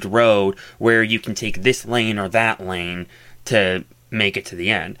paved road where you can take this lane or that lane to make it to the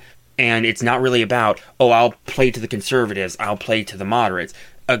end. And it's not really about, I'll play to the conservatives, I'll play to the moderates.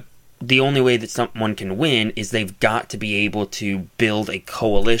 The only way that someone can win is they've got to be able to build a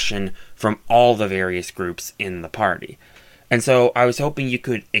coalition from all the various groups in the party. And so I was hoping you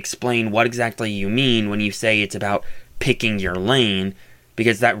could explain what exactly you mean when you say it's about picking your lane,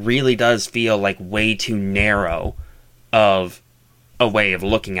 because that really does feel like way too narrow of a way of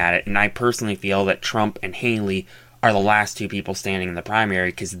looking at it. And I personally feel that Trump and Haley are the last 2 people standing in the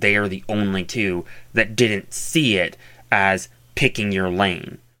primary because they are the only 2 that didn't see it as picking your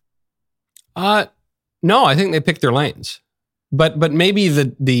lane. No, I think they picked their lanes. But maybe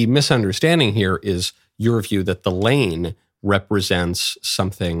the misunderstanding here is your view that the lane represents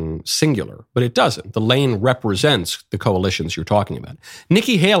something singular, but it doesn't. The lane represents the coalitions you're talking about.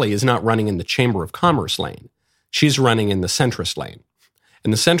 Nikki Haley is not running in the Chamber of Commerce lane. She's running in the centrist lane.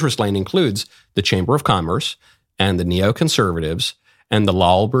 And the centrist lane includes the Chamber of Commerce and the neoconservatives and the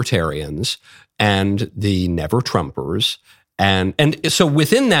law libertarians and the never Trumpers. And so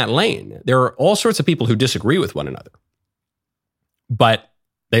within that lane, there are all sorts of people who disagree with one another. But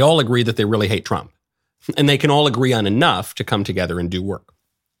they all agree that they really hate Trump. And they can all agree on enough to come together and do work.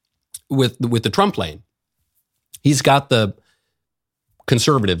 With the Trump lane, he's got the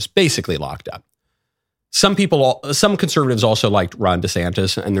conservatives basically locked up. Some conservatives also liked Ron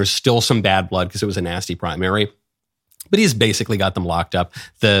DeSantis, and there's still some bad blood because it was a nasty primary. But he's basically got them locked up.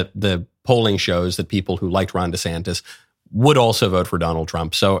 The polling shows that people who liked Ron DeSantis would also vote for Donald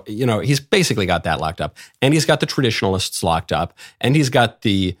Trump. So, he's basically got that locked up. And he's got the traditionalists locked up. And he's got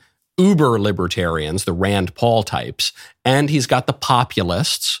the uber libertarians, the Rand Paul types. And he's got the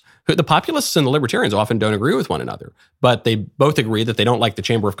populists. The populists and the libertarians often don't agree with one another. But they both agree that they don't like the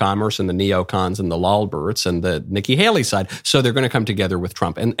Chamber of Commerce and the neocons and the Lolberts and the Nikki Haley side. So they're going to come together with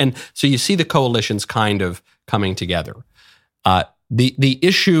Trump. And so you see the coalitions kind of coming together. The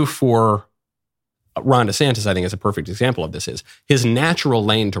issue for Ron DeSantis, I think, is a perfect example of this. Is his natural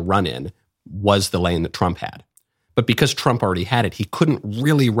lane to run in was the lane that Trump had. But because Trump already had it, he couldn't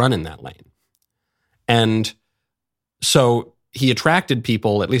really run in that lane. And so he attracted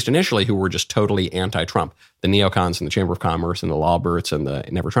people, at least initially, who were just totally anti-Trump, the neocons and the Chamber of Commerce and the Lolberts and the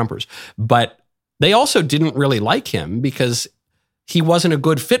Never-Trumpers. But they also didn't really like him because he wasn't a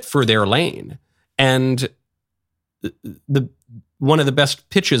good fit for their lane. And one of the best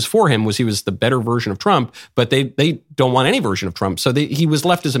pitches for him was he was the better version of Trump, but they don't want any version of Trump. So he was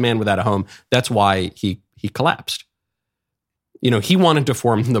left as a man without a home. That's why he collapsed. He wanted to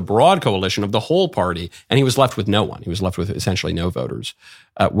form the broad coalition of the whole party, and he was left with no one. He was left with essentially no voters,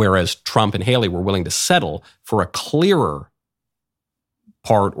 whereas Trump and Haley were willing to settle for a clearer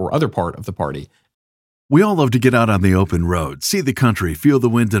part or other part of the party. We all love to get out on the open road, see the country, feel the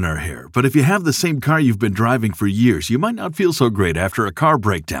wind in our hair. But if you have the same car you've been driving for years, you might not feel so great after a car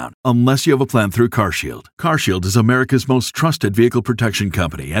breakdown, unless you have a plan through CarShield. CarShield is America's most trusted vehicle protection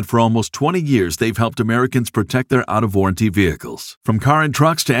company, and for almost 20 years, they've helped Americans protect their out-of-warranty vehicles. From car and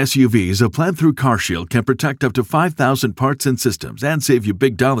trucks to SUVs, a plan through CarShield can protect up to 5,000 parts and systems and save you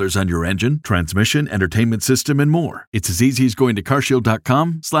big dollars on your engine, transmission, entertainment system, and more. It's as easy as going to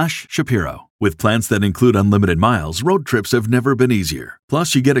carshield.com/Shapiro. With plans that include unlimited miles, road trips have never been easier.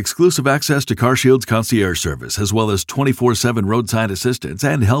 Plus, you get exclusive access to CarShield's concierge service, as well as 24/7 roadside assistance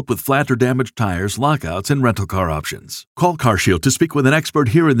and help with flat or damaged tires, lockouts, and rental car options. Call CarShield to speak with an expert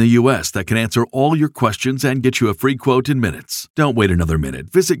here in the U.S. that can answer all your questions and get you a free quote in minutes. Don't wait another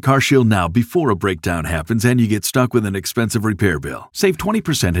minute. Visit CarShield now before a breakdown happens and you get stuck with an expensive repair bill. Save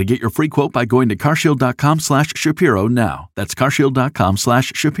 20% and get your free quote by going to carshield.com/Shapiro now. That's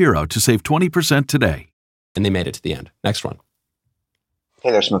carshield.com/Shapiro to save 20% today. And they made it to the end. Next one.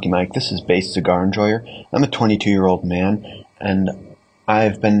 Hey there, Smokey Mike. This is Base Cigar Enjoyer. I'm a 22-year-old man, and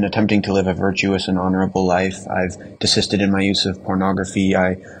I've been attempting to live a virtuous and honorable life. I've desisted in my use of pornography.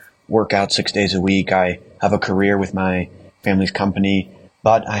 I work out 6 days a week. I have a career with my family's company,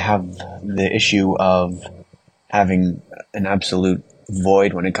 but I have the issue of having an absolute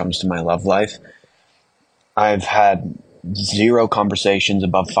void when it comes to my love life. I've had 0 conversations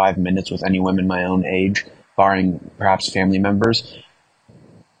above 5 minutes with any women my own age, barring perhaps family members.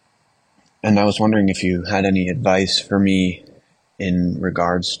 And I was wondering if you had any advice for me in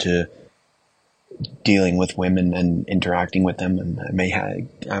regards to dealing with women and interacting with them. And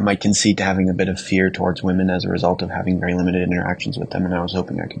I might concede to having a bit of fear towards women as a result of having very limited interactions with them. And I was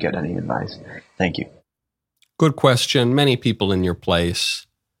hoping I could get any advice. Thank you. Good question. Many people in your place.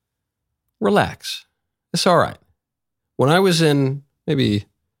 Relax. It's all right. When I was in maybe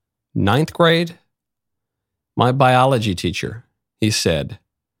 9th grade, my biology teacher, he said,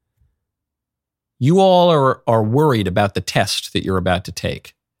 you all are worried about the test that you're about to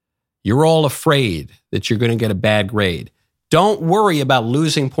take. You're all afraid that you're going to get a bad grade. Don't worry about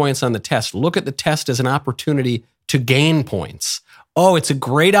losing points on the test. Look at the test as an opportunity to gain points. Oh, it's a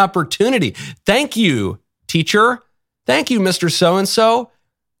great opportunity. Thank you, teacher. Thank you, Mr. So-and-so.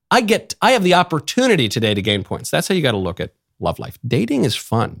 I have the opportunity today to gain points. That's how you got to look at love life. Dating is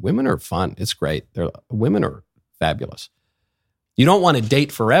fun. Women are fun. It's great. Women are fabulous. You don't want to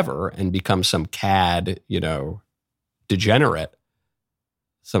date forever and become some cad, degenerate,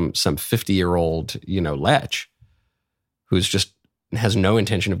 some 50-year-old, lech who's just has no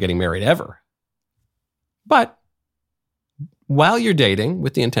intention of getting married ever. But while you're dating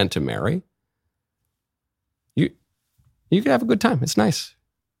with the intent to marry, you can have a good time. It's nice.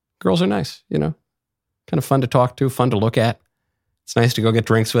 Girls are nice, kind of fun to talk to, fun to look at. It's nice to go get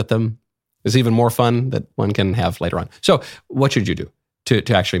drinks with them. There's even more fun that one can have later on. So what should you do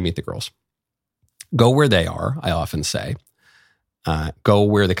to actually meet the girls? Go where they are, I often say. Go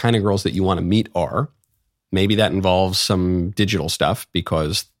where the kind of girls that you want to meet are. Maybe that involves some digital stuff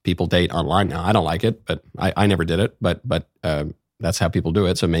because people date online now. I don't like it, but I never did it. But that's how people do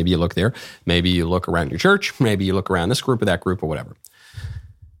it. So maybe you look there. Maybe you look around your church. Maybe you look around this group or that group or whatever.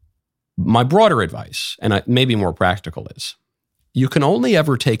 My broader advice, and maybe more practical, is you can only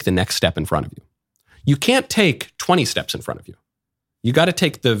ever take the next step in front of you. You can't take 20 steps in front of you. You got to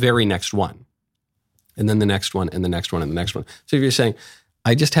take the very next one, and then the next one, and the next one, and the next one. So if you're saying,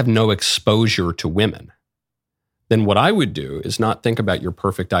 I just have no exposure to women, then what I would do is not think about your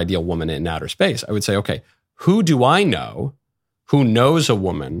perfect ideal woman in outer space. I would say, okay, who do I know who knows a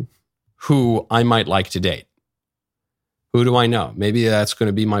woman who I might like to date? Who do I know? Maybe that's going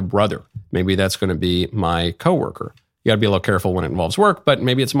to be my brother. Maybe that's going to be my coworker. You got to be a little careful when it involves work, but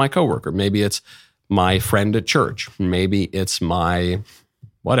maybe it's my coworker. Maybe it's my friend at church. Maybe it's my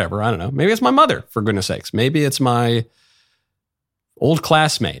whatever. I don't know. Maybe it's my mother, for goodness sakes. Maybe it's my old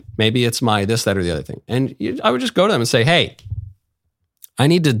classmate. Maybe it's my this, that, or the other thing. And I would just go to them and say, hey, I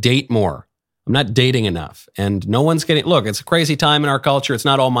need to date more. I'm not dating enough. And no one's getting, look, it's a crazy time in our culture. It's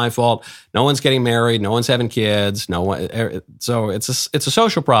not all my fault. No one's getting married. No one's having kids. No one. So it's a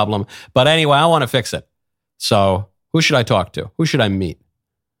social problem. But anyway, I want to fix it. So who should I talk to? Who should I meet?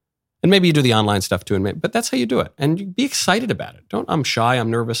 And maybe you do the online stuff too, but that's how you do it. And you be excited about it. I'm shy,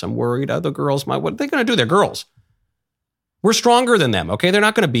 I'm nervous, I'm worried. Other girls, what are they going to do? They're girls. We're stronger than them, okay? They're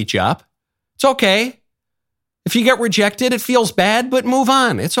not going to beat you up. It's okay. If you get rejected, it feels bad, but move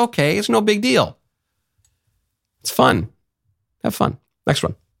on. It's okay. It's no big deal. It's fun. Have fun. Next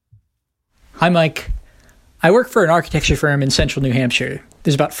one. Hi, Mike. I work for an architecture firm in central New Hampshire.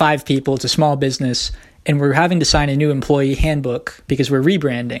 There's about 5 people. It's a small business. And we're having to sign a new employee handbook because we're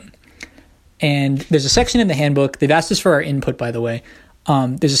rebranding. And there's a section in the handbook. They've asked us for our input, by the way.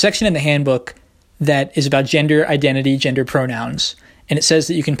 There's a section in the handbook that is about gender identity, gender pronouns. And it says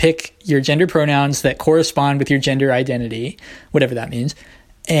that you can pick your gender pronouns that correspond with your gender identity, whatever that means.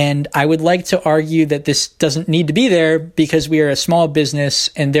 And I would like to argue that this doesn't need to be there because we are a small business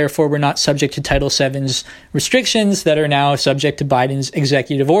and therefore we're not subject to Title VII's restrictions that are now subject to Biden's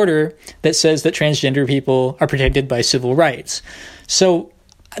executive order that says that transgender people are protected by civil rights. So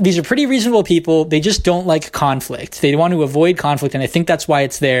these are pretty reasonable people. They just don't like conflict. They want to avoid conflict, and I think that's why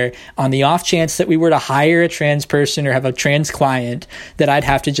it's there. On the off chance that we were to hire a trans person or have a trans client, that I'd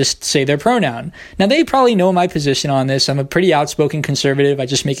have to just say their pronoun. Now, they probably know my position on this. I'm a pretty outspoken conservative. I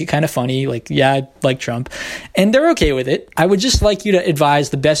just make it kind of funny, like, yeah, I like Trump. And they're okay with it. I would just like you to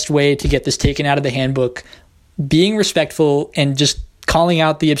advise the best way to get this taken out of the handbook, being respectful and just calling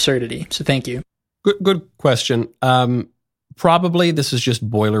out the absurdity. So thank you. Good question. Probably this is just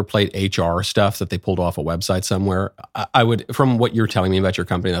boilerplate HR stuff that they pulled off a website somewhere. I would, from what you're telling me about your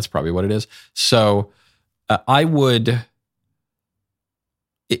company, that's probably what it is. So I would,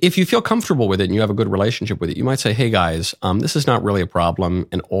 if you feel comfortable with it and you have a good relationship with it, you might say, hey guys, this is not really a problem.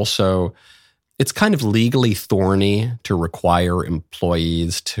 And also it's kind of legally thorny to require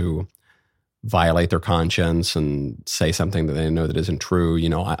employees to violate their conscience and say something that they know that isn't true.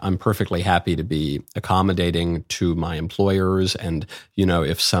 I'm perfectly happy to be accommodating to my employers. And,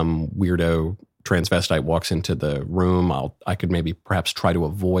 if some weirdo transvestite walks into the room, I could maybe perhaps try to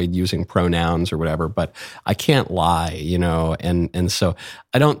avoid using pronouns or whatever, but I can't lie, and so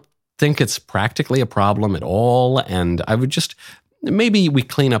I don't think it's practically a problem at all. And I would maybe we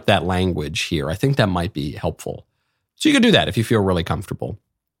clean up that language here. I think that might be helpful. So you could do that if you feel really comfortable.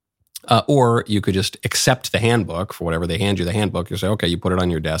 Or you could just accept the handbook for whatever they hand you the handbook. You say, okay, you put it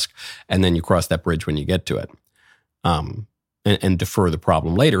on your desk, and then you cross that bridge when you get to it. And defer the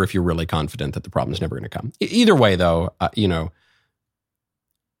problem later if you're really confident that the problem is never going to come. Either way, though,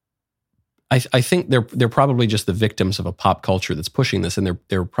 I think they're probably just the victims of a pop culture that's pushing this, and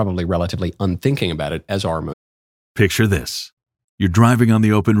they're probably relatively unthinking about it, as are most. Picture this. You're driving on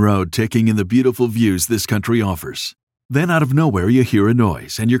the open road, taking in the beautiful views this country offers. Then out of nowhere, you hear a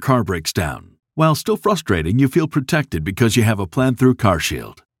noise and your car breaks down. While still frustrating, you feel protected because you have a plan through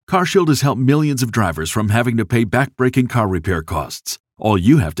CarShield. CarShield has helped millions of drivers from having to pay back-breaking car repair costs. All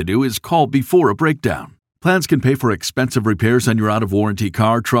you have to do is call before a breakdown. Plans can pay for expensive repairs on your out-of-warranty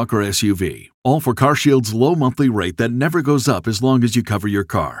car, truck, or SUV. All for CarShield's low monthly rate that never goes up as long as you cover your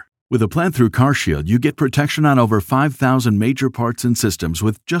car. With a plan through CarShield, you get protection on over 5,000 major parts and systems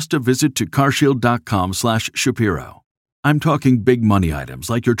with just a visit to carshield.com/Shapiro. I'm talking big money items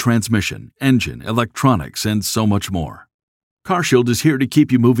like your transmission, engine, electronics, and so much more. CarShield is here to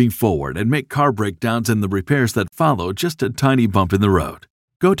keep you moving forward and make car breakdowns and the repairs that follow just a tiny bump in the road.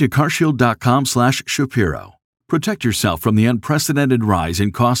 Go to carshield.com/Shapiro. Protect yourself from the unprecedented rise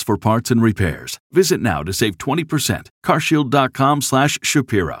in costs for parts and repairs. Visit now to save 20%.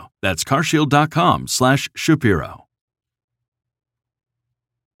 carshield.com/Shapiro. That's carshield.com/Shapiro.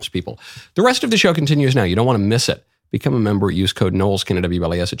 People. The rest of the show continues now. You don't want to miss it. Become a member. Use code NOLESKIN at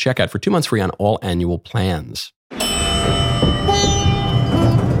WLAS at checkout for 2 months free on all annual plans.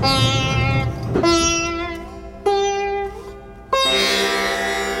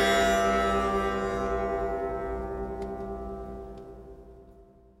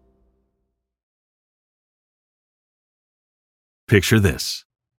 Picture this.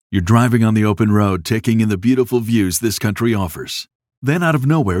 You're driving on the open road, taking in the beautiful views this country offers. Then out of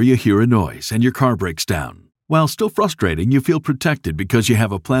nowhere, you hear a noise and your car breaks down. While still frustrating, you feel protected because you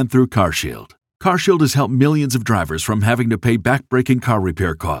have a plan through CarShield. CarShield has helped millions of drivers from having to pay back-breaking car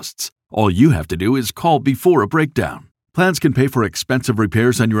repair costs. All you have to do is call before a breakdown. Plans can pay for expensive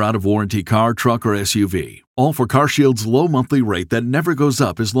repairs on your out-of-warranty car, truck, or SUV. All for CarShield's low monthly rate that never goes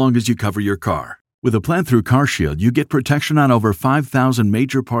up as long as you cover your car. With a plan through CarShield, you get protection on over 5,000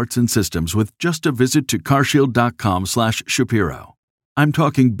 major parts and systems with just a visit to carshield.com/Shapiro. I'm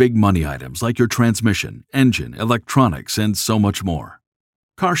talking big money items like your transmission, engine, electronics, and so much more.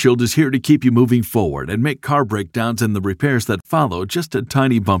 CarShield is here to keep you moving forward and make car breakdowns and the repairs that follow just a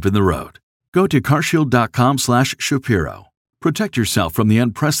tiny bump in the road. Go to carshield.com/Shapiro. Protect yourself from the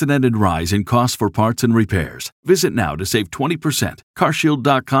unprecedented rise in costs for parts and repairs. Visit now to save 20%.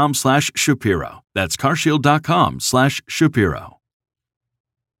 carshield.com/Shapiro. That's carshield.com/Shapiro.